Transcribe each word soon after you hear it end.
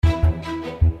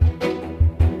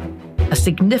A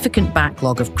significant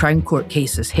backlog of Crown Court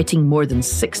cases hitting more than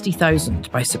 60,000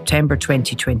 by September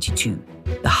 2022,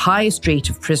 the highest rate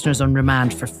of prisoners on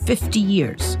remand for 50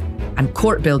 years, and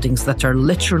court buildings that are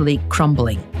literally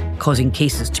crumbling, causing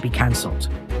cases to be cancelled.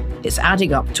 It's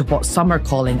adding up to what some are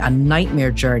calling a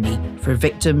nightmare journey for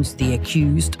victims, the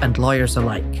accused, and lawyers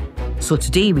alike. So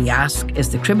today we ask, is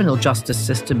the criminal justice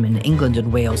system in England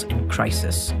and Wales in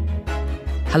crisis?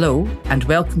 Hello, and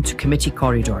welcome to Committee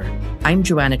Corridor. I'm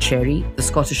Joanna Cherry, the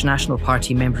Scottish National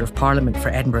Party Member of Parliament for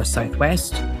Edinburgh South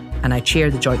West, and I chair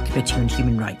the Joint Committee on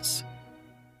Human Rights.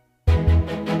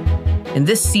 In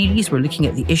this series, we're looking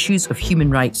at the issues of human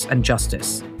rights and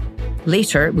justice.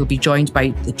 Later, we'll be joined by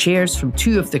the chairs from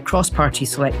two of the cross-party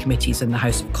select committees in the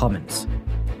House of Commons.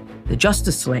 The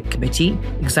Justice Select Committee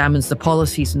examines the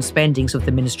policies and spendings of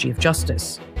the Ministry of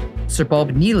Justice. Sir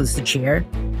Bob Neill is the chair,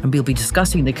 and we'll be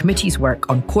discussing the committee's work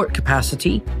on court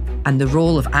capacity and the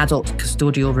role of adult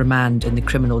custodial remand in the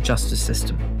criminal justice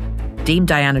system. Dame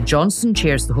Diana Johnson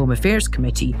chairs the Home Affairs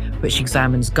Committee, which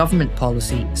examines government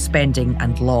policy, spending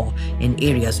and law in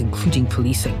areas including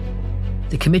policing.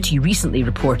 The committee recently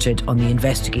reported on the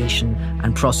investigation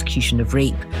and prosecution of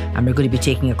rape, and we're going to be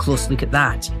taking a close look at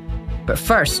that. But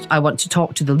first, I want to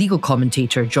talk to the legal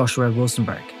commentator Joshua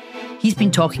Rosenberg. He's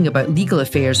been talking about legal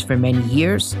affairs for many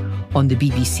years on the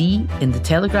BBC, in The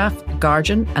Telegraph,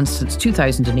 Guardian, and since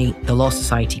 2008, the Law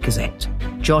Society Gazette.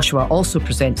 Joshua also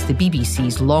presents the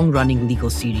BBC's long-running legal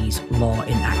series, Law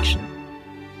in Action.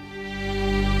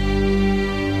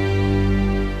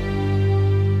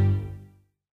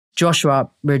 Joshua,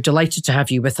 we're delighted to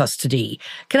have you with us today.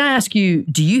 Can I ask you,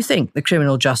 do you think the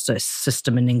criminal justice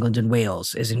system in England and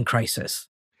Wales is in crisis?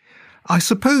 I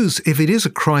suppose if it is a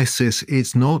crisis,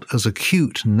 it's not as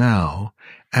acute now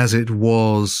as it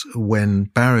was when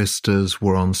barristers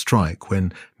were on strike,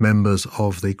 when members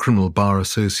of the Criminal Bar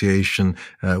Association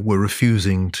were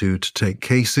refusing to take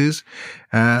cases.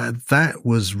 That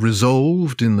was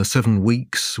resolved in the 7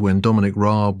 weeks when Dominic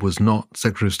Raab was not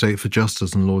Secretary of State for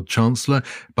Justice and Lord Chancellor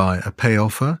by a pay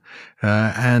offer.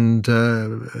 And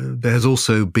there has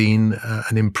also been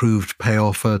an improved pay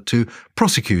offer to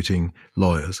prosecuting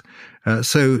lawyers.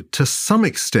 So to some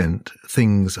extent,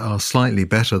 things are slightly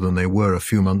better than they were a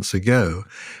few months ago.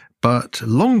 But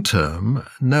long term,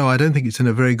 no, I don't think it's in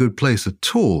a very good place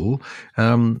at all.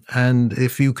 And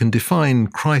if you can define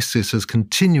crisis as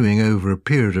continuing over a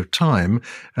period of time,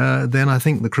 then I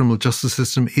think the criminal justice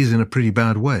system is in a pretty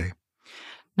bad way.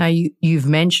 Now, you've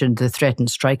mentioned the threatened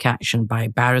strike action by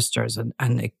barristers and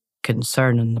the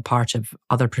concern on the part of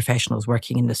other professionals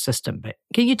working in the system. But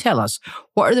can you tell us,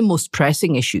 what are the most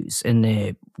pressing issues in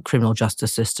the criminal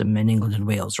justice system in England and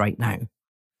Wales right now?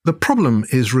 The problem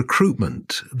is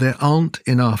recruitment. There aren't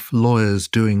enough lawyers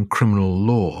doing criminal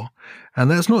law. And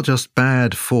that's not just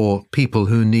bad for people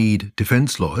who need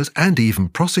defence lawyers and even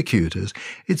prosecutors.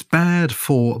 It's bad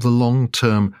for the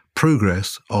long-term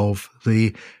progress of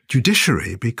the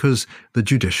judiciary because the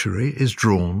judiciary is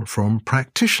drawn from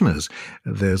practitioners.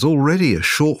 There's already a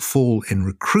shortfall in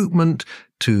recruitment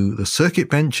to the circuit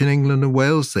bench in England and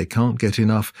Wales. They can't get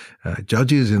enough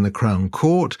judges in the Crown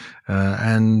Court.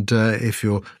 And if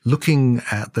you're looking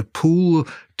at the pool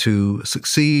to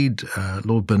succeed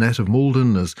Lord Burnett of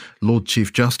Malden as Lord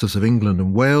Chief Justice of England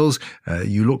and Wales,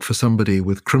 you look for somebody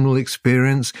with criminal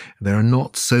experience. There are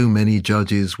not so many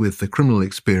judges with the criminal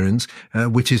experience,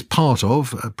 which is part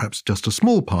of, perhaps just a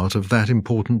small part of that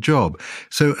important job.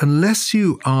 So unless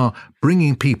you are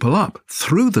bringing people up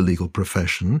through the legal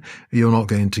profession, you're not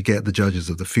going to get the judges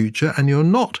of the future, and you're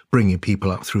not bringing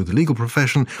people up through the legal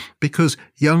profession because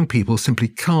young people simply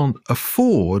can't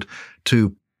afford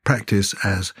to practice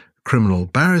as criminal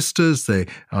barristers. They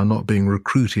are not being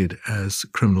recruited as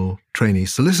criminal trainee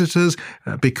solicitors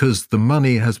because the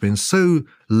money has been so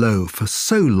low for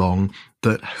so long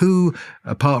that who,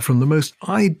 apart from the most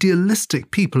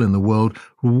idealistic people in the world,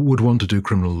 would want to do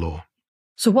criminal law?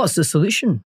 So what's the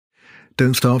solution?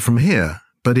 Don't start from here.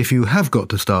 But if you have got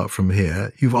to start from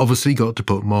here, you've obviously got to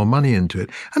put more money into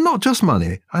it. And not just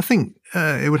money. I think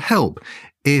it would help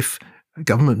if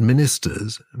government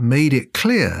ministers made it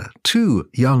clear to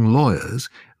young lawyers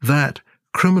that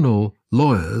criminal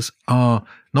lawyers are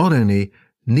not only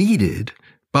needed,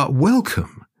 but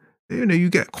welcome. You know, you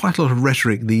get quite a lot of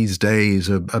rhetoric these days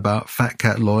about fat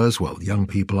cat lawyers. Well, young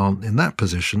people aren't in that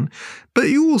position. But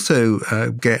you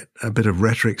also get a bit of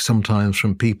rhetoric sometimes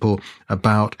from people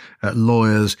about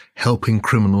lawyers helping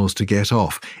criminals to get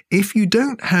off. If you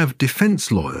don't have defence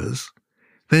lawyers,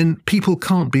 then people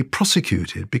can't be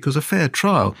prosecuted, because a fair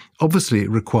trial obviously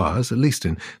requires, at least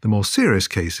in the more serious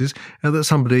cases, that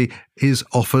somebody is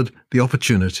offered the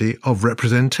opportunity of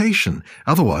representation.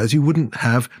 Otherwise, you wouldn't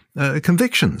have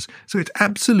convictions. So it's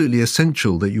absolutely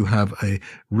essential that you have a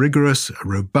rigorous, a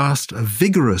robust, a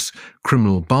vigorous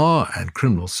criminal bar and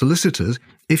criminal solicitors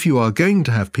if you are going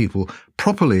to have people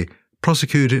properly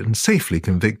prosecuted and safely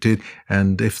convicted,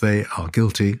 and if they are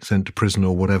guilty, sent to prison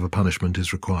or whatever punishment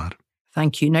is required.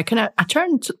 Thank you. Now, can I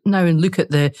turn now and look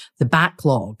at the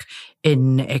backlog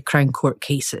in Crown Court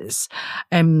cases?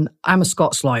 I'm a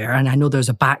Scots lawyer, and I know there's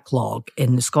a backlog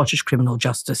in the Scottish criminal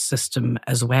justice system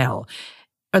as well.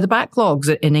 Are the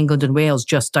backlogs in England and Wales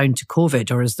just down to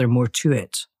COVID, or is there more to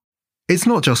it? It's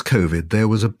not just COVID. There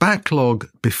was a backlog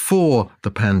before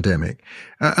the pandemic,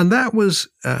 and that was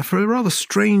for a rather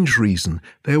strange reason.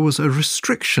 There was a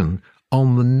restriction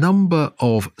on the number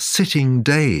of sitting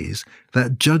days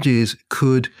that judges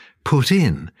could put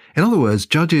in. In other words,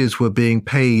 judges were being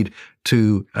paid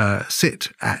to sit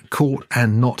at court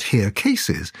and not hear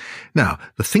cases. Now,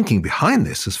 the thinking behind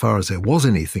this, as far as there was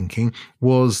any thinking,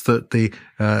 was that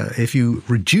if you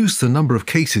reduce the number of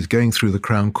cases going through the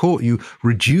Crown Court, you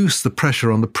reduce the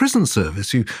pressure on the prison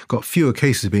service. You've got fewer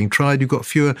cases being tried, you've got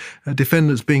fewer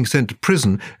defendants being sent to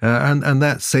prison, and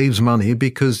that saves money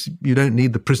because you don't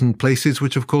need the prison places,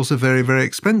 which of course are very, very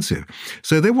expensive.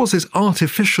 So there was this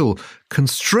artificial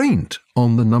constraint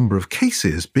on the number of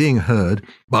cases being heard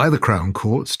by the Crown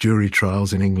Courts, jury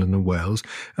trials in England and Wales,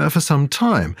 for some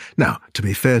time. Now, to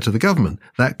be fair to the government,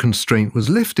 that constraint was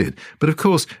lifted. But of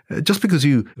course, just because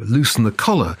you loosen the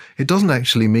collar, it doesn't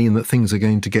actually mean that things are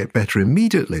going to get better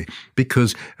immediately,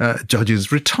 because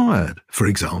judges retired, for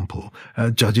example.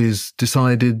 Judges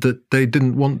decided that they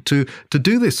didn't want to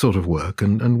do this sort of work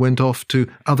and went off to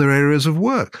other areas of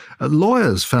work.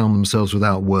 Lawyers found themselves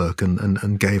without work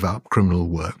and gave up criminal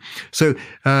work. So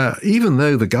even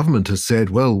though the government has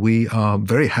said, well, we are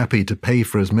very happy to pay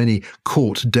for as many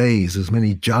court days, as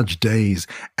many judge days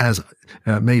as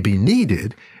may be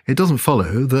needed, it doesn't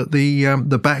follow that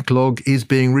the backlog is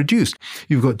being reduced.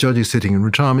 You've got judges sitting in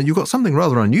retirement. You've got something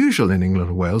rather unusual in England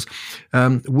and Wales,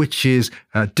 which is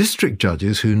district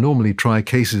judges who normally try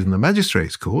cases in the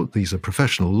magistrates' court. These are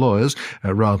professional lawyers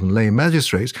rather than lay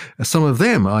magistrates. Some of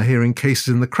them are hearing cases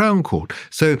in the Crown Court.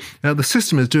 So the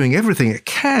system is doing everything it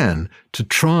can to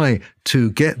try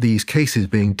to get these cases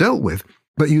being dealt with.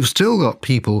 But you've still got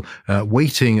people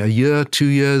waiting a year, 2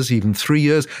 years, even 3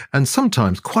 years, and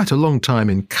sometimes quite a long time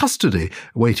in custody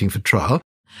waiting for trial.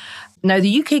 Now,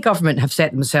 the UK government have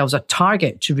set themselves a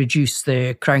target to reduce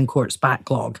the Crown Court's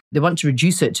backlog. They want to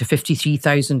reduce it to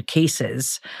 53,000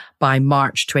 cases by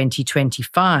March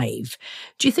 2025.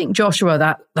 Do you think,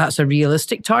 Joshua, that's a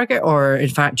realistic target, or in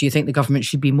fact, do you think the government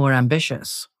should be more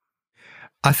ambitious?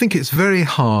 I think it's very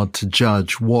hard to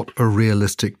judge what a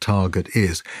realistic target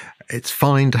is. It's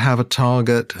fine to have a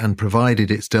target, and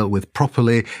provided it's dealt with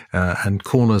properly and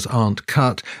corners aren't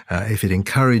cut, if it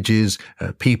encourages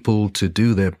people to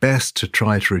do their best to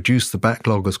try to reduce the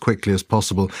backlog as quickly as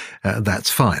possible, that's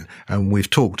fine. And we've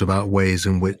talked about ways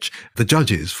in which the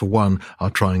judges, for one, are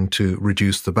trying to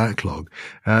reduce the backlog.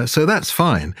 So that's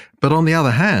fine. But on the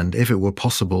other hand, if it were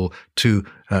possible to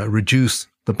reduce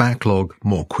the backlog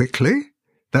more quickly,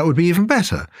 that would be even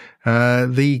better.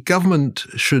 The government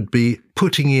should be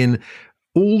putting in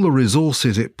all the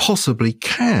resources it possibly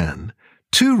can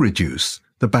to reduce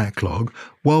the backlog,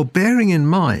 while bearing in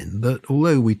mind that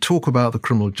although we talk about the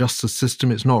criminal justice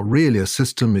system, it's not really a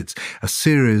system, it's a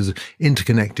series of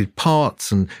interconnected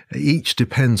parts, and each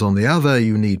depends on the other.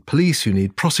 You need police, you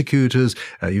need prosecutors,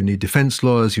 you need defence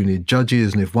lawyers, you need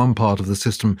judges, and if one part of the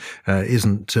system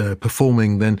isn't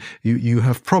performing, then you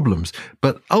have problems.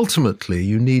 But ultimately,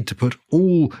 you need to put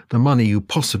all the money you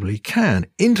possibly can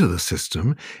into the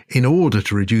system in order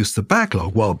to reduce the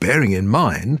backlog, while bearing in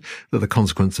mind that the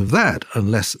consequence of that,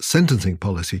 unless sentencing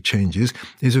policy changes,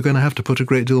 is we're going to have to put a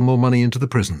great deal more money into the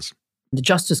prisons. The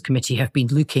Justice Committee have been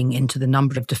looking into the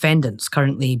number of defendants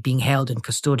currently being held in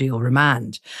custodial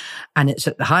remand, and it's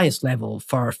at the highest level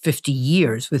for 50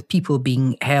 years, with people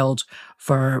being held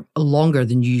for longer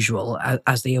than usual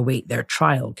as they await their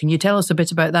trial. Can you tell us a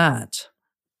bit about that?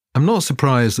 I'm not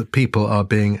surprised that people are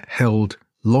being held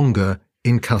longer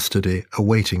in custody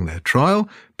awaiting their trial,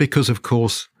 because, of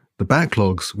course, the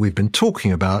backlogs we've been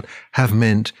talking about have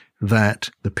meant that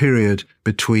the period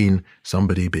between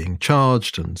somebody being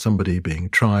charged and somebody being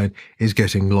tried is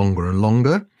getting longer and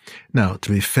longer. Now,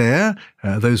 to be fair,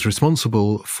 those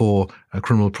responsible for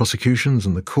criminal prosecutions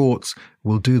and the courts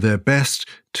will do their best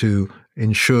to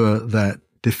ensure that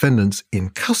defendants in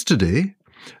custody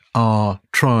are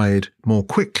tried more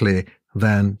quickly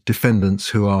than defendants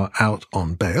who are out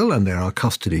on bail, and there are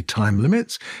custody time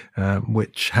limits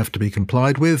which have to be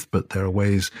complied with, but there are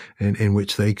ways in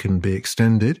which they can be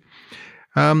extended.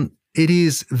 It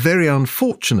is very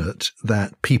unfortunate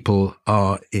that people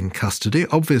are in custody.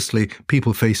 Obviously,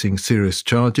 people facing serious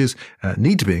charges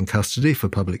need to be in custody for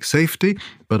public safety,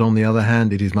 but on the other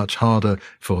hand, it is much harder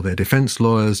for their defence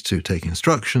lawyers to take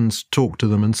instructions, talk to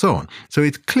them, and so on. So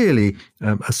it's clearly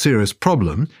a serious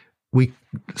problem. We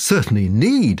certainly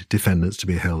need defendants to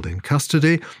be held in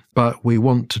custody, but we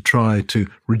want to try to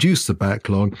reduce the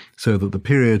backlog so that the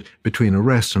period between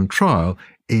arrest and trial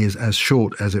is as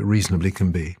short as it reasonably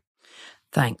can be.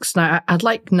 Thanks. Now, I'd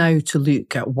like now to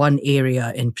look at one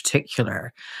area in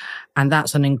particular, and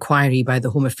that's an inquiry by the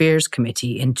Home Affairs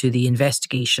Committee into the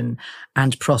investigation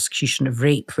and prosecution of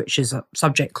rape, which is a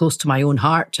subject close to my own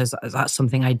heart, as that's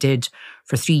something I did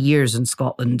for 3 years in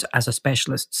Scotland as a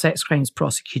specialist sex crimes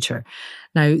prosecutor.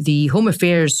 Now, the Home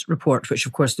Affairs report, which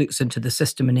of course looks into the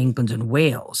system in England and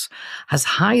Wales, has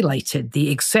highlighted the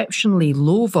exceptionally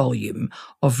low volume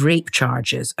of rape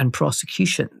charges and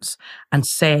prosecutions and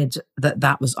said that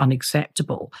that was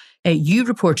unacceptable. You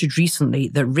reported recently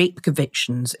that rape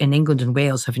convictions in England and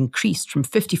Wales have increased from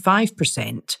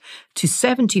 55% to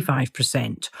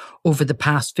 75% over the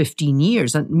past 15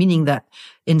 years, and meaning that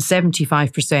in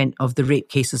 75% of the rape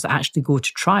cases that actually go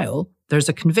to trial, there's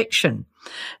a conviction.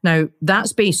 Now,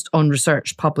 that's based on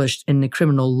research published in the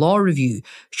Criminal Law Review.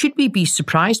 Should we be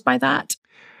surprised by that?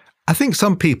 I think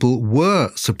some people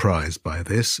were surprised by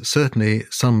this. Certainly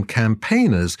some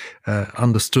campaigners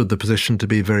understood the position to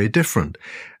be very different.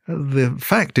 The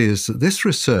fact is that this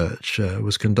research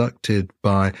was conducted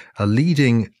by a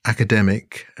leading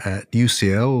academic at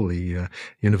UCL, the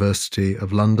University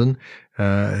of London,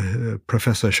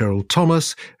 Professor Cheryl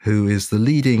Thomas, who is the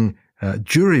leading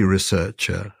jury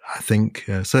researcher, I think,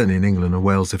 certainly in England and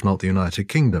Wales, if not the United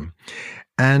Kingdom.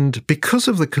 And because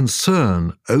of the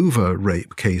concern over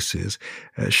rape cases,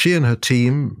 she and her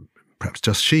team, perhaps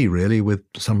just she really, with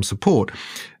some support,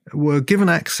 were given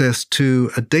access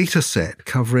to a data set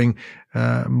covering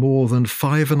more than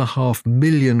 5.5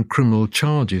 million criminal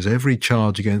charges, every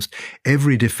charge against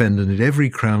every defendant at every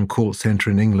Crown Court centre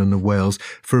in England and Wales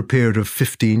for a period of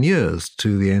 15 years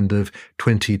to the end of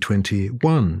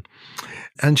 2021.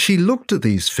 And she looked at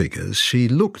these figures. She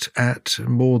looked at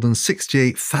more than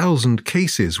 68,000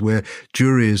 cases where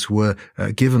juries were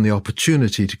given the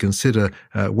opportunity to consider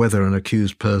whether an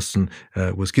accused person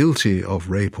was guilty of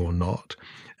rape or not,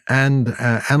 and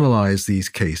analysed these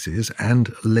cases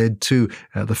and led to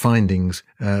the findings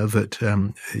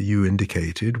that you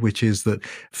indicated, which is that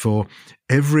for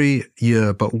every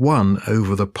year but one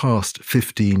over the past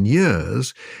 15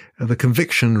 years, the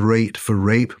conviction rate for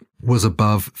rape was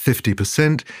above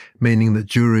 50%, meaning that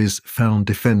juries found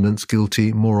defendants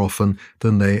guilty more often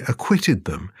than they acquitted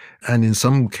them. And in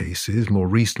some cases, more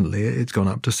recently, it's gone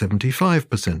up to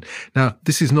 75%. Now,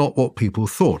 this is not what people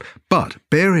thought, but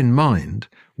bear in mind,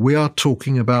 we are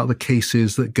talking about the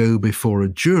cases that go before a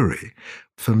jury.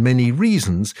 For many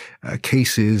reasons,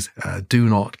 cases do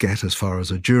not get as far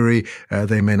as a jury.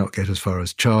 They may not get as far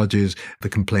as charges. The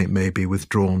complaint may be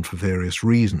withdrawn for various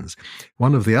reasons.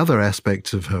 One of the other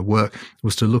aspects of her work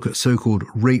was to look at so-called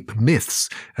rape myths,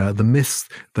 the myths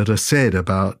that are said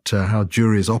about how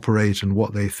juries operate and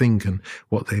what they think and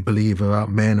what they believe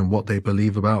about men and what they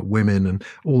believe about women and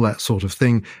all that sort of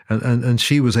thing. And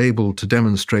she was able to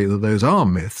demonstrate that those are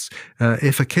myths.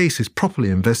 If a case is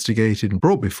properly investigated and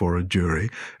brought before a jury,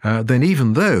 then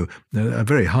even though a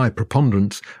very high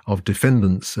preponderance of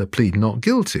defendants plead not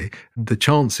guilty, the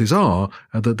chances are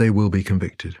that they will be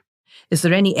convicted. Is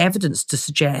there any evidence to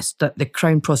suggest that the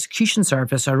Crown Prosecution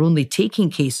Service are only taking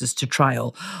cases to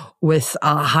trial with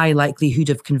a high likelihood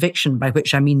of conviction, by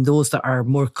which I mean those that are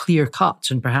more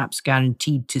clear-cut and perhaps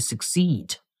guaranteed to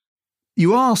succeed?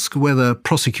 You ask whether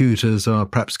prosecutors are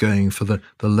perhaps going for the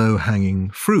low-hanging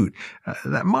fruit.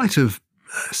 That might have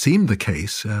seemed the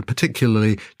case,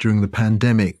 particularly during the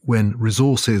pandemic when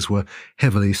resources were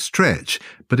heavily stretched,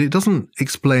 but it doesn't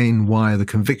explain why the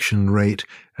conviction rate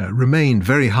remained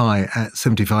very high at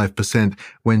 75%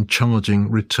 when charging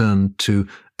returned to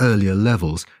earlier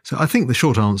levels. So I think the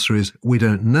short answer is we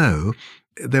don't know.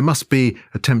 There must be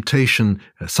a temptation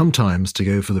sometimes to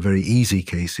go for the very easy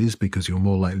cases because you're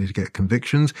more likely to get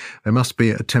convictions. There must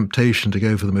be a temptation to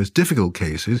go for the most difficult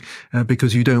cases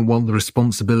because you don't want the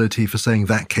responsibility for saying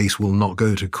that case will not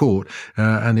go to court.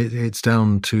 And it's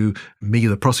down to me,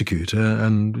 the prosecutor,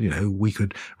 and we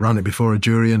could run it before a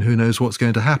jury and who knows what's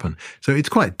going to happen. So it's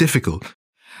quite difficult.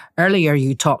 Earlier,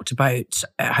 you talked about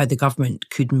how the government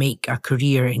could make a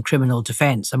career in criminal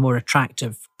defence a more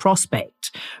attractive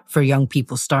prospect for young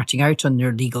people starting out on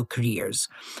their legal careers.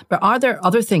 But are there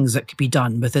other things that could be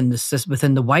done within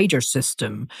the wider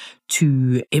system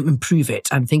to improve it?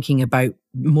 I'm thinking about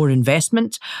more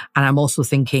investment, and I'm also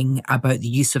thinking about the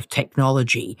use of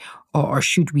technology. Or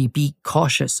should we be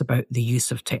cautious about the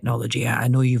use of technology? I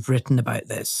know you've written about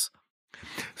this.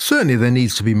 Certainly there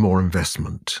needs to be more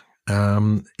investment.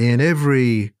 In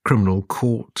every criminal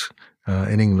court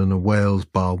in England and Wales,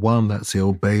 bar one, that's the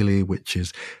Old Bailey, which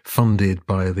is funded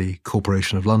by the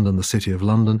Corporation of London, the City of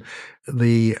London.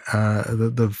 The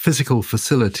physical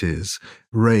facilities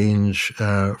range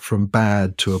from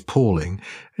bad to appalling.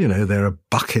 You know, there are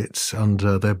buckets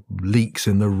under, there are leaks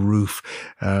in the roof,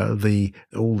 all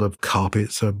the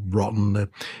carpets are rotten, the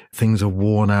things are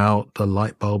worn out, the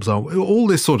light bulbs are, all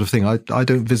this sort of thing. I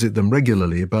don't visit them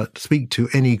regularly, but speak to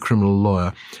any criminal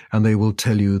lawyer and they will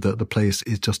tell you that the place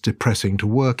is just depressing to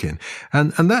work in.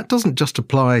 And that doesn't just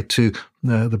apply to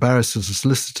the barristers and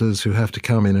solicitors who have to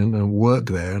come in and work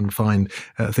there and find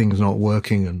things not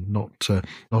working and not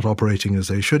operating as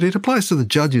they should. It applies to the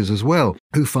judges as well,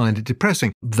 who find it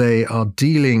depressing. They are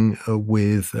dealing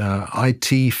with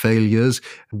IT failures,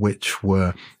 which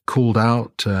were called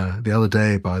out the other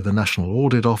day by the National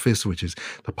Audit Office, which is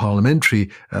the parliamentary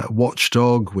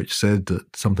watchdog, which said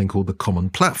that something called the Common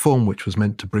Platform, which was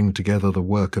meant to bring together the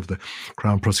work of the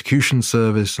Crown Prosecution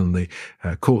Service and the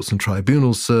Courts and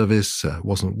Tribunals Service,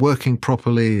 wasn't working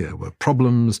properly. There were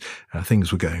problems.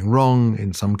 Things were going wrong.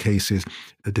 In some cases,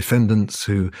 the defendants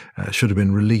who should have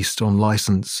been released on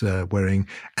license wearing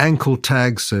ankle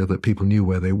tags so that people knew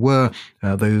where they were,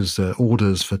 those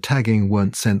orders for tagging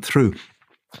weren't sent through.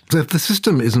 So if the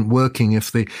system isn't working, if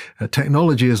the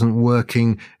technology isn't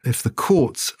working, if the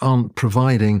courts aren't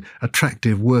providing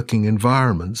attractive working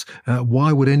environments,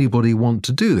 why would anybody want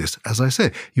to do this? As I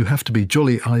say, you have to be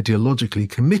jolly ideologically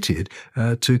committed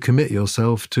to commit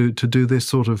yourself to do this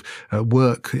sort of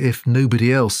work if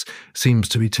nobody else seems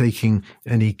to be taking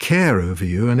any care over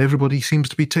you and everybody seems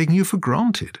to be taking you for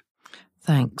granted.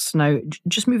 Thanks. Now,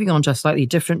 just moving on to a slightly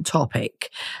different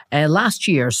topic. Last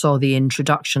year saw the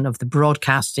introduction of the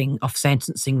broadcasting of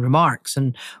sentencing remarks,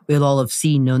 and we'll all have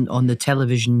seen on the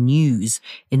television news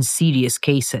in serious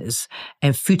cases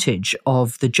footage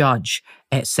of the judge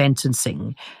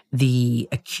sentencing the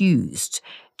accused.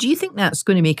 Do you think that's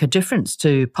going to make a difference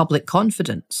to public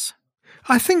confidence?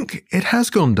 I think it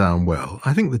has gone down well.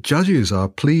 I think the judges are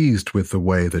pleased with the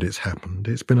way that it's happened.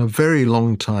 It's been a very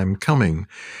long time coming.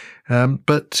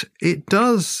 But it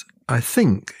does, I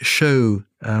think, show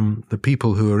the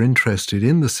people who are interested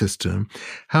in the system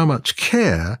how much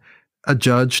care a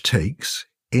judge takes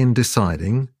in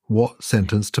deciding what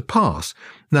sentence to pass.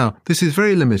 Now, this is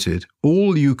very limited.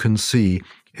 All you can see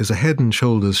is a head and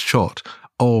shoulders shot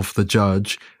of the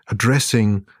judge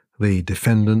addressing the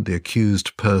defendant, the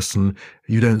accused person.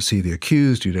 You don't see the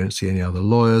accused, you don't see any other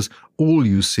lawyers. All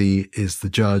you see is the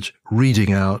judge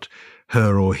reading out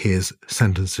her or his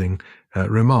sentencing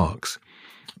remarks.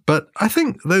 But I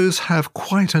think those have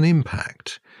quite an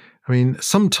impact. I mean,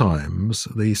 sometimes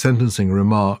the sentencing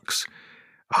remarks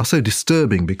are so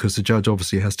disturbing because the judge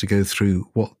obviously has to go through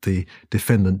what the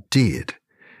defendant did,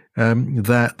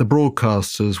 that the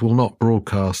broadcasters will not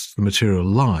broadcast the material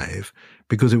live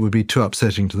because it would be too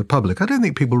upsetting to the public. I don't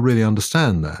think people really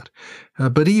understand that.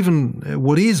 But even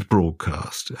what is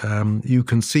broadcast, you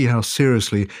can see how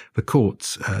seriously the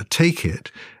courts take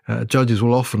it. Judges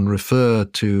will often refer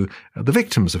to the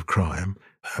victims of crime,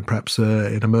 perhaps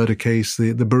in a murder case,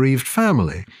 the bereaved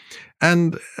family.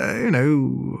 And,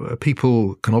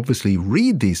 people can obviously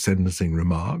read these sentencing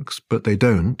remarks, but they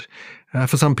don't.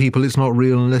 For some people, it's not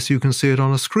real unless you can see it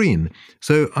on a screen.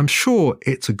 So I'm sure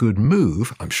it's a good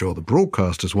move. I'm sure the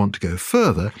broadcasters want to go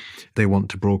further. They want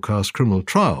to broadcast criminal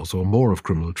trials or more of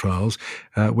criminal trials,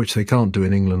 which they can't do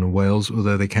in England and Wales,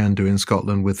 although they can do in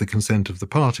Scotland with the consent of the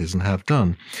parties and have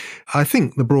done. I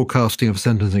think the broadcasting of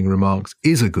sentencing remarks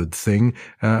is a good thing,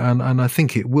 and I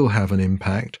think it will have an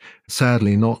impact.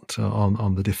 Sadly, not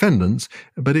on the defendants,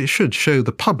 but it should show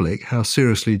the public how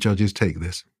seriously judges take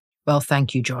this. Well,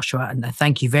 thank you, Joshua, and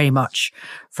thank you very much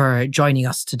for joining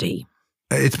us today.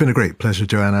 It's been a great pleasure,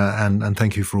 Joanna, and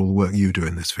thank you for all the work you do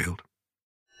in this field.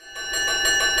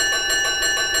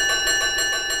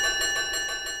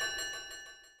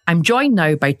 I'm joined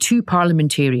now by two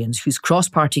parliamentarians whose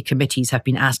cross-party committees have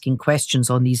been asking questions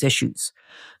on these issues.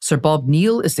 Sir Bob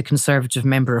Neill is the Conservative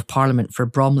Member of Parliament for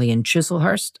Bromley and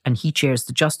Chislehurst, and he chairs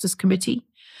the Justice Committee.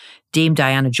 Dame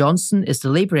Diana Johnson is the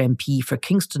Labour MP for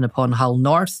Kingston upon Hull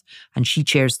North, and she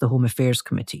chairs the Home Affairs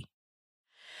Committee.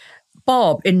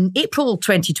 Bob, in April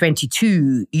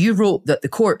 2022, you wrote that the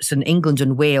courts in England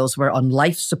and Wales were on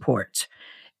life support.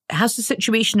 Has the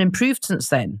situation improved since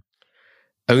then?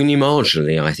 Only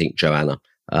marginally, I think, Joanna.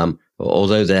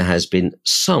 Although there has been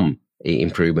some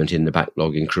improvement in the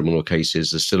backlog in criminal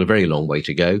cases, there's still a very long way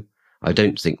to go. I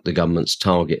don't think the government's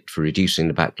target for reducing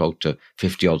the backlog to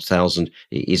 50-odd thousand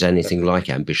is anything like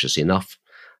ambitious enough.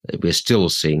 We're still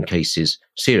seeing cases,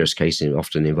 serious cases,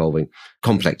 often involving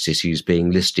complex issues,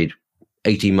 being listed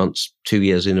 18 months, 2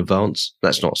 years in advance.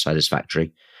 That's not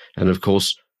satisfactory. And of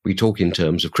course, we talk in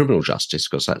terms of criminal justice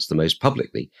because that's the most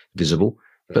publicly visible,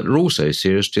 but there are also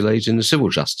serious delays in the civil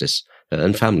justice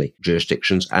and family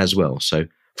jurisdictions as well. So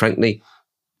frankly,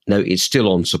 no, it's still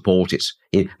on support. It's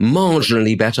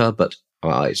marginally better, but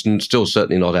it's still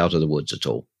certainly not out of the woods at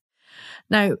all.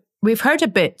 Now, we've heard a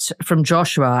bit from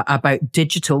Joshua about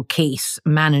digital case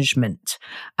management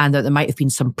and that there might have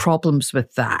been some problems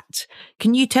with that.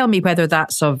 Can you tell me whether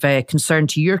that's of concern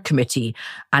to your committee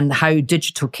and how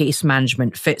digital case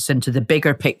management fits into the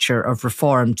bigger picture of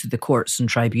reform to the courts and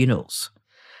tribunals?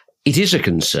 It is a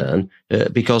concern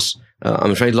because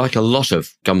I'm afraid, like a lot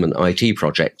of government IT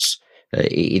projects,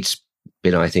 it's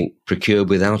been, I think, procured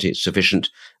without its sufficient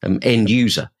end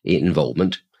user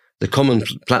involvement. The common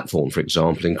platform, for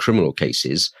example, in criminal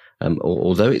cases,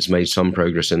 although it's made some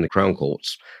progress in the Crown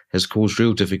Courts, has caused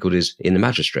real difficulties in the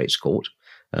Magistrates' Court.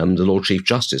 The Lord Chief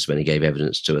Justice, when he gave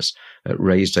evidence to us,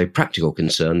 raised a practical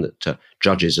concern that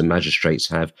judges and magistrates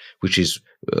have, which is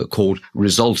called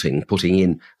putting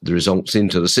in the results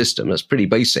into the system. That's pretty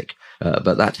basic,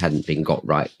 but that hadn't been got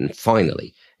right, and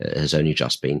finally has only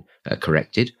just been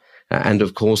corrected. And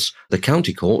of course, the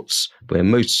county courts, where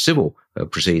most civil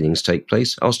proceedings take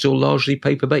place, are still largely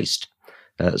paper-based.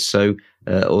 So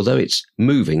although it's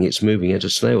moving at a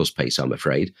snail's pace, I'm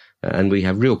afraid, and we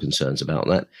have real concerns about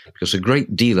that because a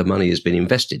great deal of money has been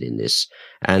invested in this,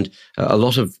 and a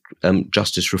lot of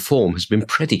justice reform has been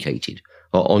predicated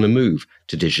on a move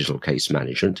to digital case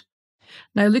management.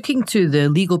 Now, looking to the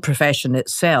legal profession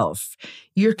itself,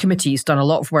 your committee has done a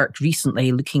lot of work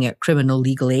recently looking at criminal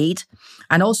legal aid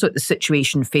and also at the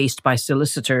situation faced by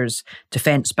solicitors,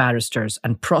 defence barristers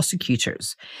and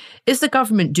prosecutors. Is the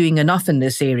government doing enough in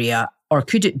this area, or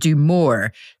could it do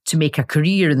more to make a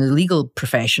career in the legal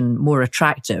profession more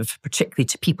attractive, particularly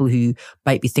to people who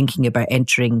might be thinking about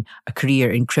entering a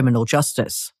career in criminal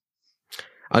justice?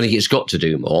 I think it's got to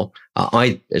do more.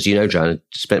 I, as you know, Joanna,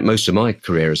 spent most of my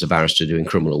career as a barrister doing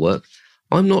criminal work.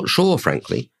 I'm not sure,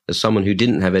 frankly, as someone who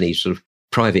didn't have any sort of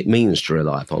private means to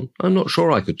rely upon, I'm not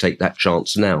sure I could take that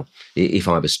chance now if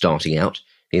I was starting out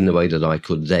in the way that I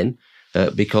could then,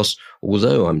 because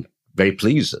although I'm very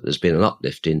pleased that there's been an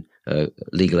uplift in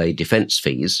legal aid defence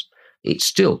fees, it's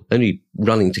still only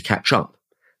running to catch up.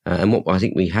 And what I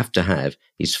think we have to have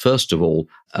is, first of all,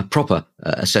 a proper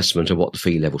assessment of what the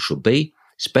fee level should be.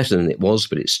 It's better than it was,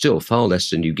 but it's still far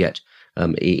less than you get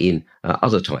in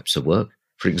other types of work.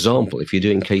 For example, if you're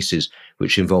doing cases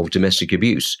which involve domestic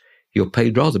abuse, you're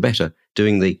paid rather better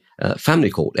doing the family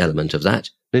court element of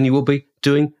that than you will be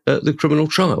doing the criminal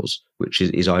trials, which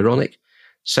is ironic.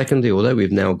 Secondly, although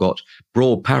we've now got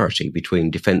broad parity between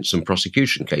defence and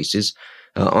prosecution cases,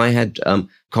 I had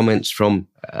comments from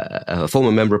a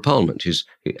former Member of Parliament,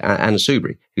 Anna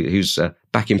Soubry, who's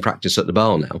back in practice at the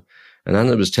bar now. And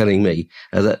Anna was telling me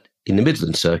that in the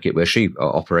Midland Circuit, where she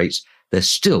operates, they're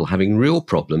still having real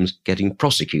problems getting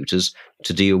prosecutors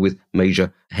to deal with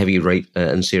major heavy rape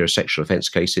and serious sexual offence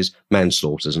cases,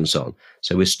 manslaughters and so on.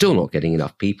 So we're still not getting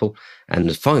enough people. And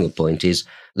the final point is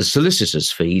the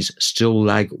solicitors' fees still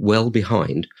lag well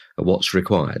behind what's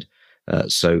required.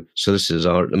 So solicitors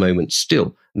are at the moment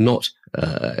still not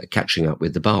catching up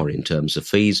with the bar in terms of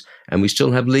fees, and we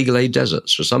still have legal aid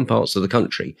deserts for some parts of the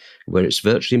country where it's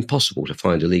virtually impossible to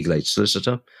find a legal aid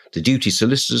solicitor. The duty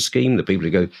solicitor scheme, the people who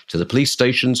go to the police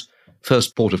stations,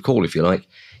 first port of call if you like,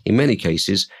 in many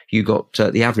cases you got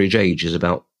the average age is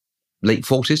about late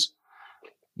 40s.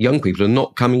 Young people are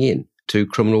not coming in to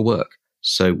criminal work,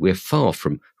 so we're far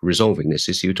from resolving this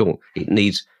issue at all. It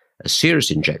needs a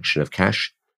serious injection of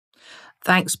cash.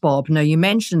 Thanks, Bob. Now, you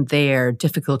mentioned there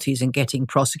difficulties in getting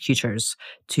prosecutors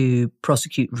to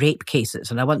prosecute rape cases,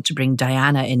 and I want to bring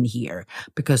Diana in here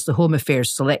because the Home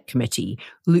Affairs Select Committee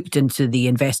looked into the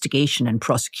investigation and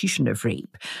prosecution of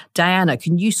rape. Diana,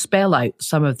 can you spell out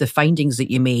some of the findings that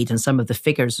you made and some of the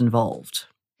figures involved?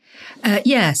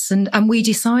 Yes, and we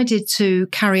decided to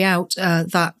carry out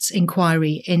that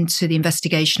inquiry into the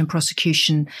investigation and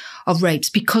prosecution of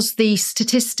rapes because the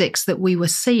statistics that we were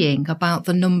seeing about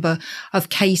the number of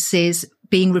cases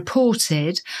being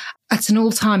reported at an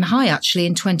all-time high, actually,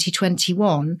 in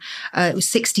 2021. It was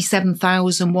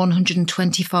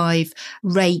 67,125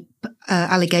 rape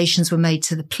allegations were made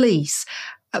to the police.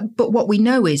 But what we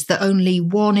know is that only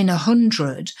 1 in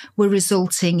 100 were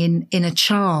resulting in a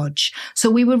charge. So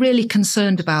we were really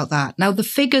concerned about that. Now, the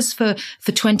figures for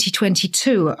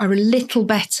 2022 are a little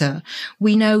better.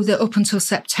 We know that up until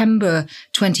September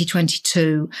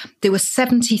 2022, there were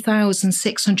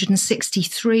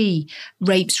 70,663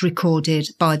 rapes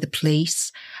recorded by the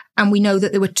police. And we know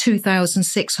that there were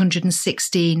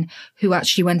 2,616 who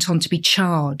actually went on to be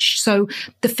charged. So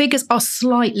the figures are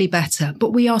slightly better,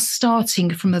 but we are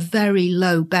starting from a very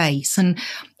low base. And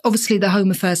obviously the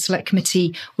Home Affairs Select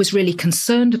Committee was really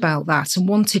concerned about that and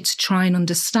wanted to try and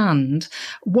understand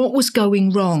what was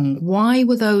going wrong. Why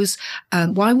were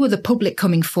the public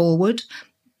coming forward?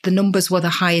 The numbers were the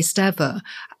highest ever.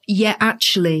 Yet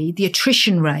actually the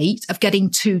attrition rate of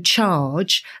getting to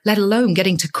charge, let alone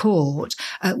getting to court,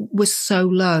 was so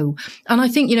low. And I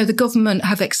think, the government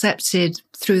have accepted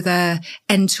through their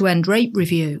end-to-end rape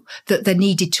review that they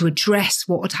needed to address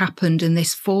what had happened in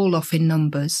this fall-off in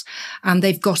numbers. And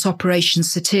they've got Operation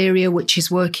Soteria, which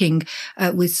is working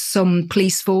with some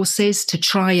police forces to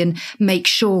try and make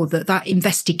sure that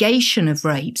investigation of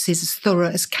rapes is as thorough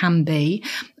as can be,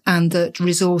 and that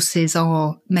resources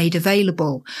are made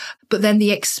available. But then the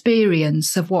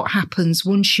experience of what happens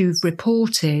once you've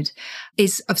reported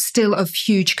is still of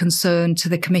huge concern to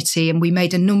the committee. And we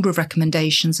made a number of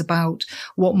recommendations about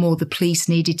what more the police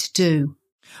needed to do.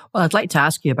 Well, I'd like to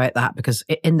ask you about that because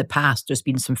in the past, there's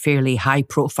been some fairly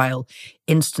high-profile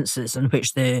instances in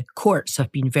which the courts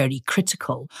have been very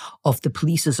critical of the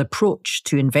police's approach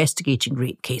to investigating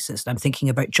rape cases. I'm thinking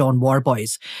about John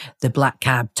Worboys, the black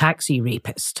cab taxi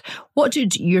rapist. What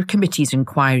did your committee's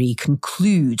inquiry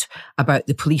conclude about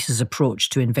the police's approach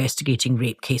to investigating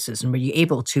rape cases? And were you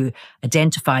able to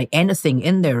identify anything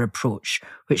in their approach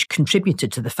which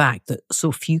contributed to the fact that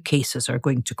so few cases are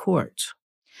going to court?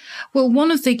 Well,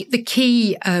 one of the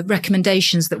key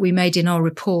recommendations that we made in our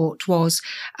report was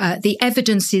the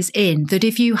evidence is in that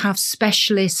if you have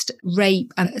specialist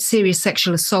rape and serious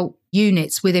sexual assault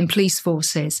units within police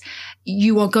forces,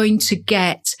 you are going to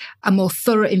get a more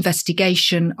thorough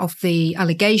investigation of the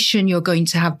allegation. You're going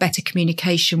to have better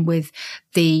communication with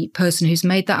the person who's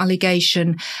made that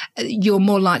allegation. You're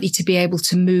more likely to be able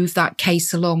to move that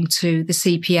case along to the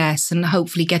CPS and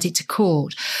hopefully get it to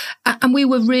court. And we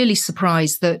were really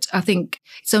surprised that I think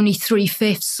it's only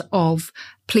 3/5 of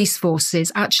police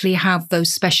forces actually have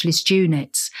those specialist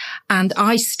units. And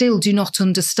I still do not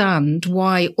understand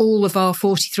why all of our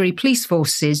 43 police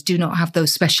forces do not have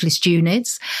those specialist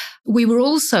units. We were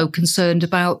also concerned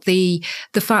about the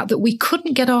fact that we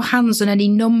couldn't get our hands on any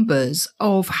numbers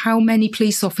of how many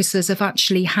police officers have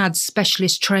actually had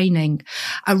specialist training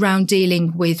around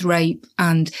dealing with rape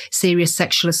and serious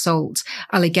sexual assault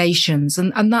allegations.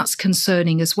 And that's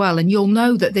concerning as well. And you'll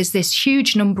know that there's this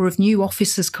huge number of new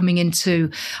officers coming into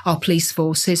our police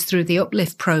forces through the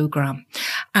Uplift programme.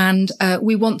 And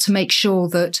we want to make sure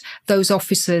that those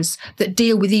officers that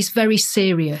deal with these very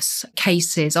serious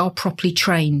cases are properly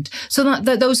trained. So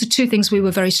those are two things we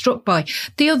were very struck by.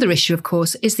 The other issue, of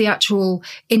course, is the actual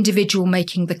individual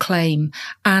making the claim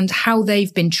and how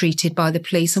they've been treated by the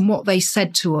police and what they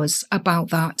said to us about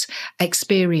that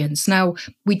experience. Now,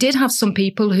 we did have some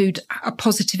people who'd a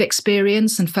positive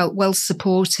experience and felt well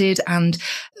supported and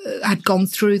had gone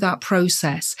through that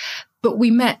process. But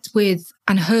we met with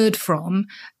and heard from,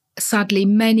 sadly,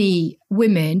 many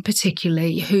women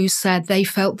particularly who said they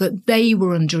felt that they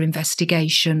were under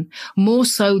investigation more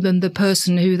so than the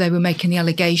person who they were making the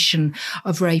allegation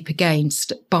of rape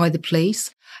against by the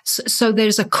police. So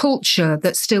there's a culture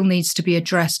that still needs to be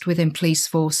addressed within police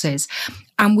forces.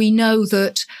 And we know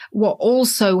that what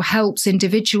also helps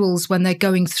individuals when they're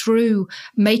going through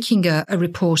making a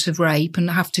report of rape and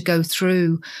have to go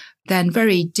through then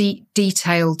very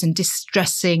detailed and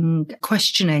distressing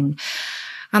questioning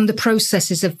and the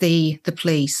processes of the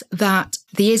police, that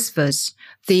the ISVAs,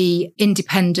 the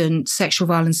independent sexual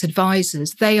violence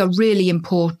advisors, they are really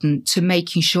important to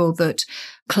making sure that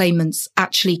claimants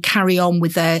actually carry on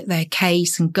with their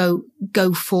case and go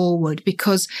forward,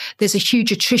 because there's a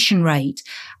huge attrition rate.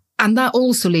 And that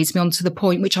also leads me on to the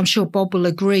point, which I'm sure Bob will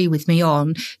agree with me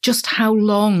on, just how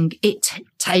long it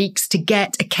takes to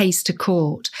get a case to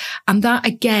court. And that,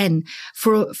 again,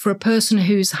 for a person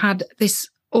who's had this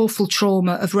awful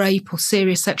trauma of rape or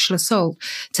serious sexual assault,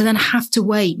 to then have to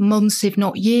wait months, if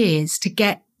not years, to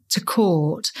get to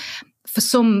court. For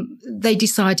some, they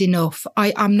decide enough.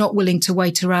 I'm not willing to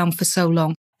wait around for so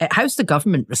long. How's the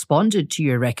government responded to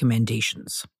your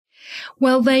recommendations?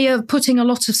 Well, they are putting a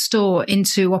lot of store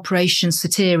into Operation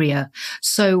Soteria.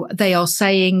 So they are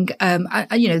saying,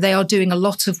 they are doing a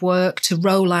lot of work to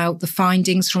roll out the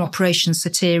findings from Operation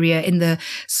Soteria in the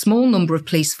small number of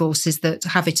police forces that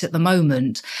have it at the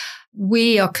moment.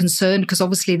 We are concerned because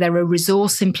obviously there are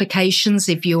resource implications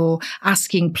if you're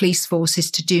asking police forces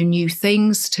to do new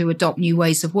things, to adopt new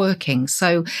ways of working.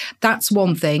 So that's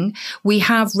one thing. We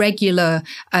have regular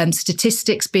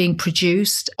statistics being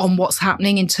produced on what's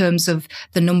happening in terms of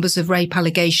the numbers of rape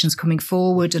allegations coming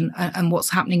forward and what's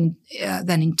happening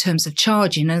then in terms of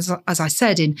charging. As I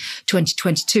said, in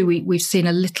 2022, we've seen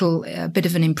a little bit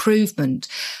of an improvement.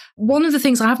 One of the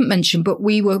things I haven't mentioned, but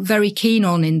we were very keen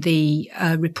on in the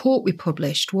report we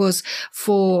published, was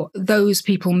for those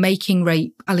people making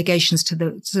rape allegations to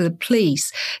the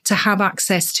police to have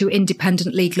access to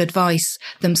independent legal advice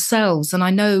themselves. And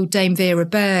I know Dame Vera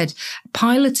Baird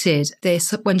piloted this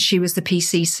when she was the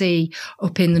PCC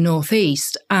up in the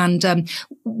Northeast. And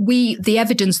the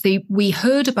evidence that we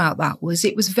heard about that was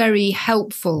it was very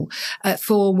helpful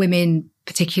for women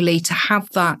particularly to have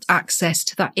that access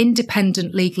to that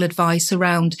independent legal advice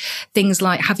around things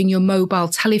like having your mobile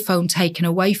telephone taken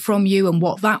away from you and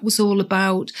what that was all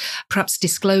about, perhaps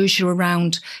disclosure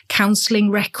around counselling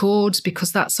records,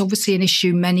 because that's obviously an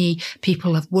issue many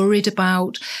people have worried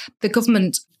about. The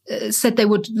government said they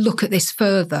would look at this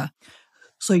further.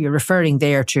 So you're referring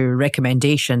there to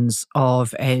recommendations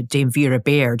of Dame Vera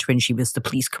Baird when she was the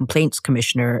Police Complaints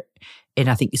Commissioner in,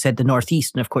 I think you said, the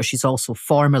Northeast. And of course, she's also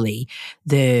formerly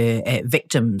the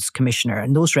Victims Commissioner.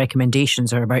 And those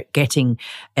recommendations are about getting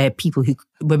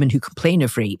women who complain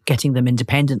of rape, getting them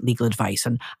independent legal advice.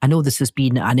 And I know this has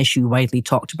been an issue widely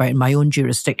talked about in my own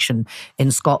jurisdiction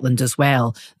in Scotland as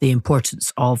well, the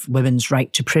importance of women's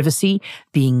right to privacy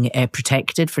being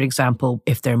protected, for example,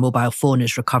 if their mobile phone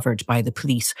is recovered by the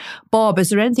police. Bob, is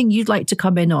there anything you'd like to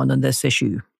come in on this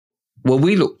issue? Well,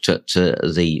 we looked at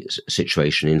the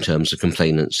situation in terms of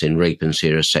complainants in rape and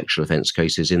serious sexual offence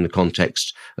cases in the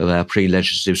context of our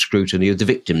pre-legislative scrutiny of the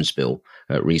Victims Bill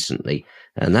recently.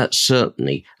 And that's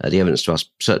certainly, the evidence to us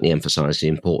certainly emphasised the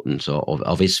importance of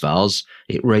ISVAs.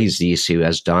 It raised the issue,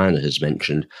 as Diana has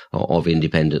mentioned, of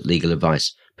independent legal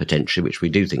advice potentially, which we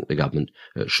do think the government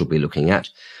should be looking at.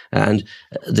 And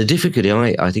the difficulty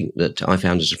I think that I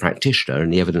found as a practitioner,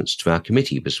 and the evidence to our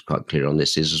committee was quite clear on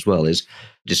this is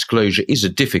disclosure is a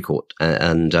difficult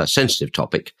and sensitive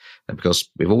topic, because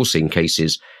we've all seen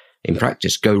cases in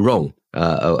practice go wrong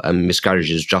and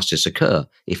miscarriages of justice occur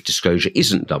if disclosure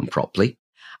isn't done properly.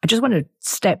 I just want to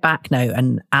step back now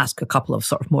and ask a couple of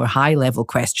sort of more high-level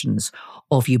questions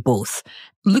of you both.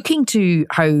 Looking to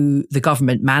how the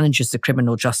government manages the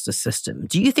criminal justice system,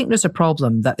 do you think there's a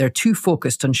problem that they're too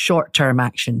focused on short-term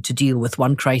action to deal with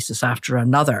one crisis after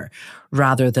another,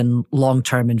 rather than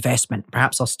long-term investment?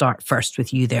 Perhaps I'll start first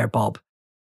with you there, Bob.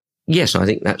 Yes, I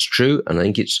think that's true. And I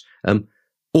think it's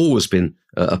always been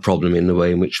a problem in the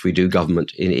way in which we do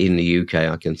government in the UK.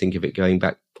 I can think of it going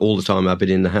back all the time I've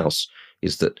been in the House,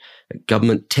 is that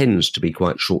government tends to be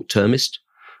quite short-termist.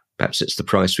 Perhaps it's the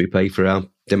price we pay for our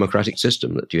democratic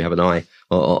system, that you have an eye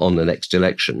on the next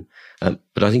election.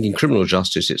 But I think in criminal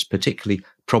justice, it's particularly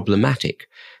problematic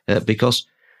because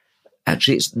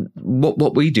actually it's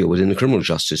what we deal with in the criminal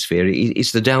justice sphere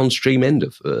is the downstream end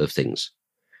of things.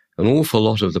 An awful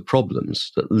lot of the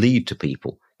problems that lead to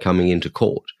people coming into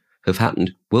court have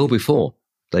happened well before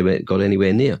they got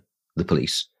anywhere near the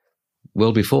police,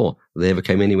 well before they ever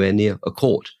came anywhere near a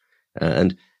court.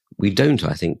 And we don't,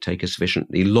 I think, take a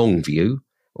sufficiently long view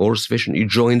or a sufficiently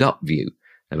joined up view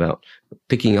about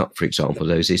picking up, for example,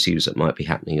 those issues that might be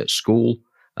happening at school,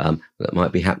 that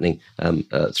might be happening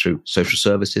through social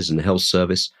services and the health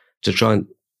service, to try and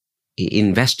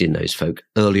invest in those folk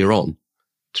earlier on,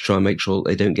 to try and make sure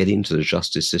they don't get into the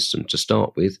justice system to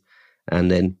start with. And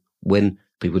then when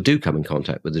people do come in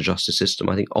contact with the justice system,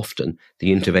 I think often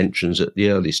the interventions at the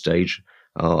early stage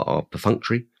are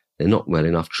perfunctory. They're not well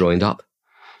enough joined up.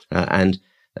 And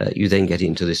you then get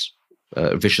into this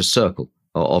vicious circle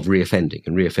of reoffending.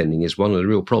 And reoffending is one of the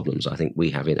real problems I think we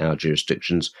have in our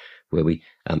jurisdictions, where we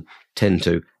tend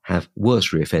to have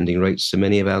worse reoffending rates than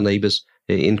many of our neighbours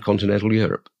in continental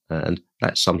Europe. And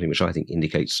that's something which I think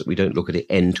indicates that we don't look at it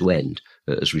end to end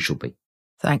as we should be.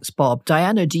 Thanks, Bob.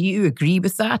 Diana, do you agree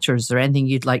with that, or is there anything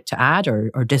you'd like to add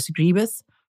or disagree with?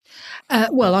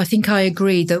 Well, I think I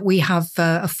agree that we have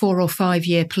a 4 or 5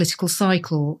 year political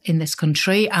cycle in this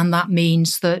country, and that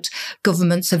means that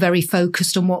governments are very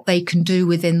focused on what they can do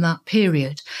within that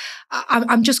period.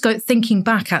 I'm just thinking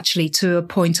back actually to a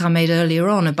point I made earlier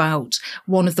on about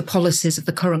one of the policies of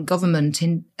the current government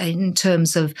in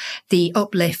terms of the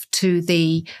uplift to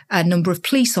the number of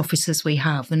police officers we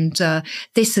have. And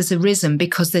this has arisen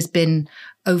because there's been,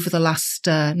 over the last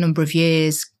number of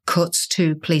years, cuts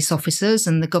to police officers,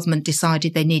 and the government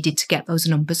decided they needed to get those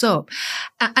numbers up.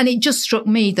 And it just struck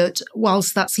me that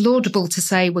whilst that's laudable to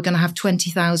say we're going to have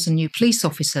 20,000 new police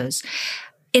officers,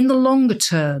 in the longer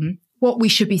term, what we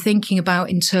should be thinking about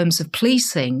in terms of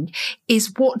policing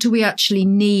is, what do we actually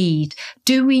need?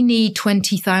 Do we need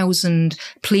 20,000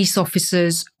 police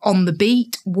officers on the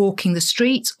beat, walking the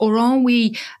streets, or are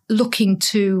we looking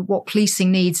to what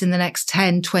policing needs in the next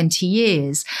 10, 20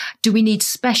 years? Do we need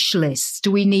specialists?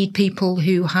 Do we need people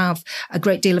who have a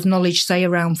great deal of knowledge, say,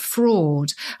 around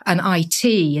fraud and IT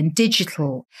and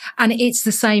digital? And it's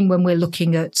the same when we're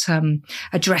looking at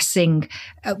addressing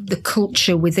the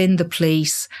culture within the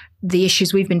police, the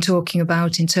issues we've been talking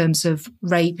about in terms of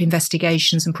rape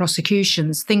investigations and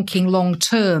prosecutions, thinking long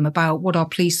term about what our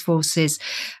police forces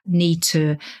need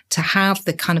to have,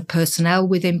 the kind of personnel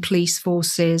within police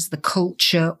forces, the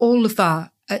culture, all of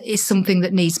that is something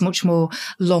that needs much more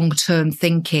long term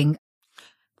thinking.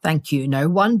 Thank you. Now,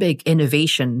 one big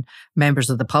innovation members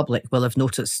of the public will have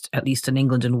noticed, at least in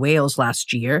England and Wales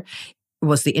last year,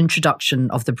 was the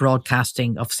introduction of the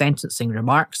broadcasting of sentencing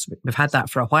remarks. We've had that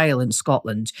for a while in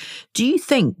Scotland. Do you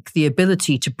think the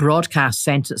ability to broadcast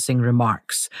sentencing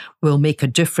remarks will make a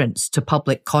difference to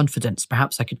public confidence?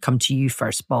 Perhaps I could come to you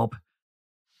first, Bob.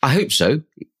 I hope so.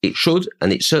 It should,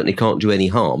 and it certainly can't do any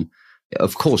harm.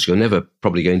 Of course, you're never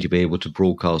probably going to be able to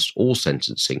broadcast all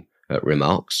sentencing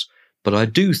remarks, but I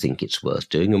do think it's worth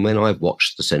doing. And when I've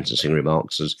watched the sentencing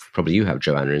remarks, as probably you have,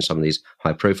 Joanna, in some of these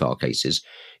high-profile cases,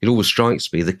 it always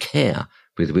strikes me the care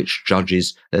with which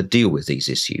judges deal with these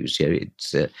issues. You know,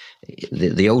 it's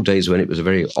the old days when it was a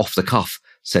very off-the-cuff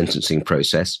sentencing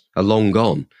process are long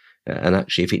gone. And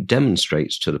actually, if it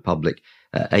demonstrates to the public,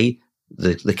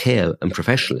 the care and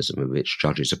professionalism with which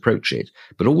judges approach it,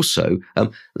 but also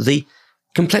the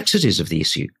complexities of the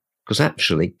issue, because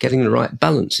actually getting the right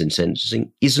balance in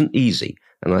sentencing isn't easy.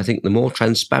 And I think the more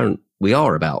transparent we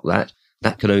are about that,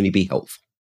 that can only be helpful.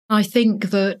 I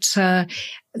think that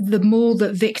the more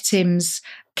that victims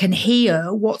can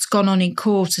hear what's gone on in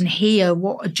court and hear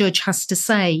what a judge has to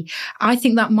say, I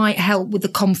think that might help with the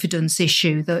confidence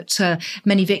issue that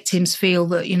many victims feel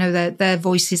that, you know, their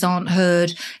voices aren't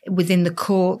heard within the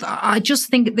court. I just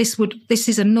think this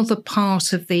is another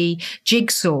part of the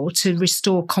jigsaw to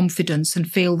restore confidence and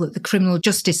feel that the criminal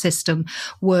justice system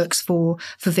works for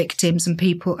victims and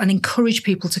people, and encourage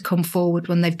people to come forward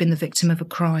when they've been the victim of a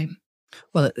crime.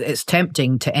 Well, it's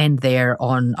tempting to end there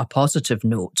on a positive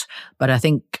note, but I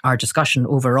think our discussion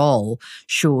overall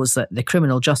shows that the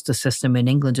criminal justice system in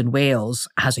England and Wales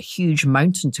has a huge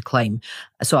mountain to climb.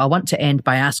 So I want to end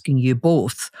by asking you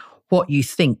both what you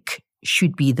think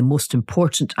should be the most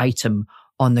important item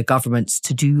on the government's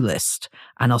to-do list.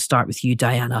 And I'll start with you,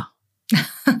 Diana.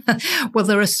 Well,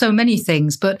 there are so many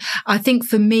things, but I think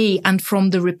for me, and from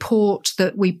the report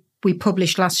that we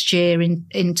published last year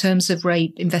in terms of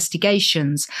rape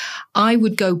investigations, I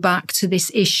would go back to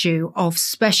this issue of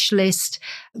specialist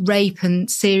rape and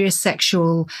serious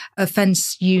sexual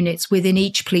offence units within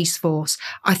each police force.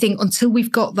 I think until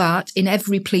we've got that in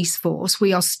every police force,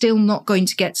 we are still not going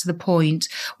to get to the point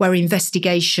where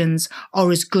investigations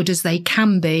are as good as they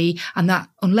can be. And that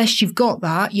unless you've got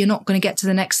that, you're not going to get to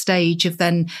the next stage of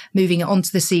then moving it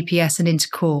onto the CPS and into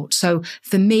court. So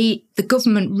for me, the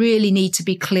government really need to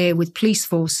be clear with police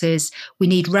forces. We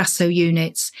need RASO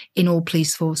units in all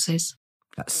police forces.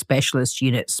 That's specialist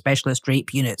units, specialist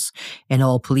rape units in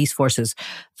all police forces.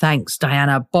 Thanks,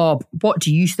 Diana. Bob, what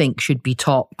do you think should be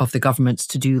top of the government's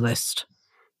to-do list?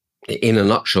 In a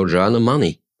nutshell, Joanna,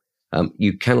 money.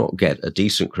 You cannot get a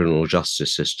decent criminal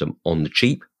justice system on the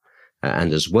cheap.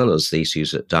 And as well as the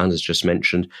issues that Diana's just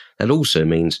mentioned, that also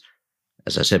means,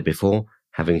 as I said before,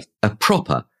 having a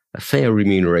fair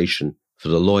remuneration for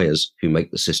the lawyers who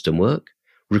make the system work,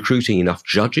 recruiting enough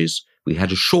judges. We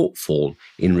had a shortfall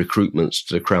in recruitments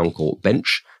to the Crown Court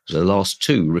bench. So the last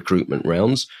two recruitment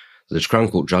rounds, the Crown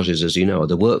Court judges, as you know, are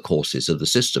the workhorses of the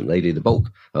system. They do the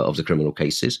bulk of the criminal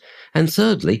cases. And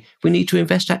thirdly, we need to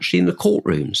invest actually in the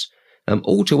courtrooms.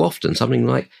 All too often, something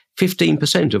like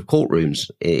 15% of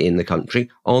courtrooms in the country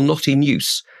are not in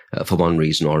use for one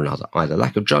reason or another, either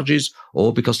lack of judges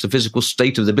or because the physical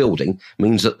state of the building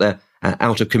means that they're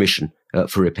out of commission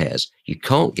for repairs. You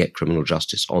can't get criminal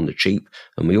justice on the cheap,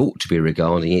 and we ought to be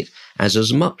regarding it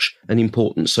as much an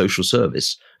important social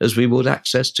service as we would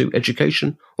access to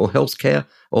education or healthcare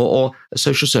or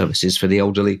social services for the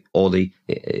elderly or the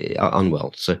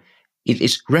unwell. So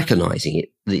It's recognising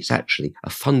that it's actually a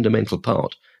fundamental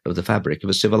part of the fabric of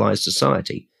a civilised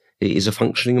society. It is a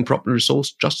functioning and properly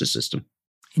resourced justice system.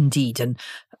 Indeed. And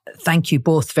thank you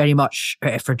both very much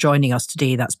for joining us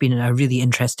today. That's been a really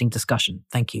interesting discussion.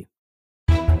 Thank you.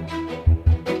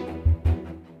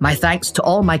 My thanks to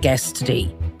all my guests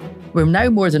today. We're now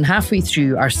more than halfway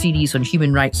through our series on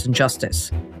human rights and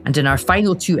justice. And in our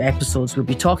final 2 episodes, we'll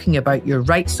be talking about your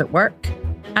rights at work,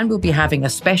 and we'll be having a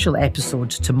special episode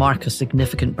to mark a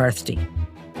significant birthday.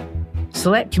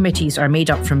 Select committees are made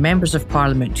up from members of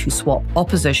Parliament who swap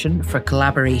opposition for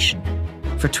collaboration.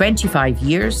 For 25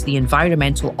 years, the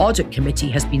Environmental Audit Committee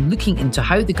has been looking into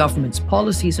how the government's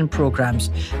policies and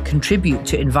programmes contribute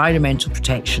to environmental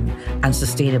protection and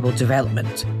sustainable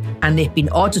development, and they've been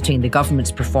auditing the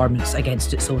government's performance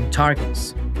against its own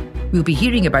targets. We'll be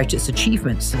hearing about its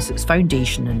achievements since its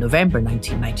foundation in November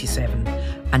 1997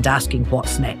 and asking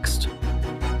what's next.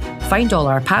 Find all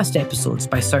our past episodes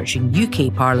by searching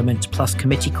UK Parliament plus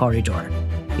Committee Corridor.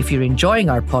 If you're enjoying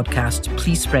our podcast,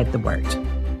 please spread the word.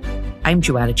 I'm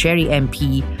Joanna Cherry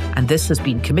MP, and this has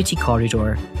been Committee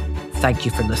Corridor. Thank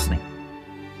you for listening.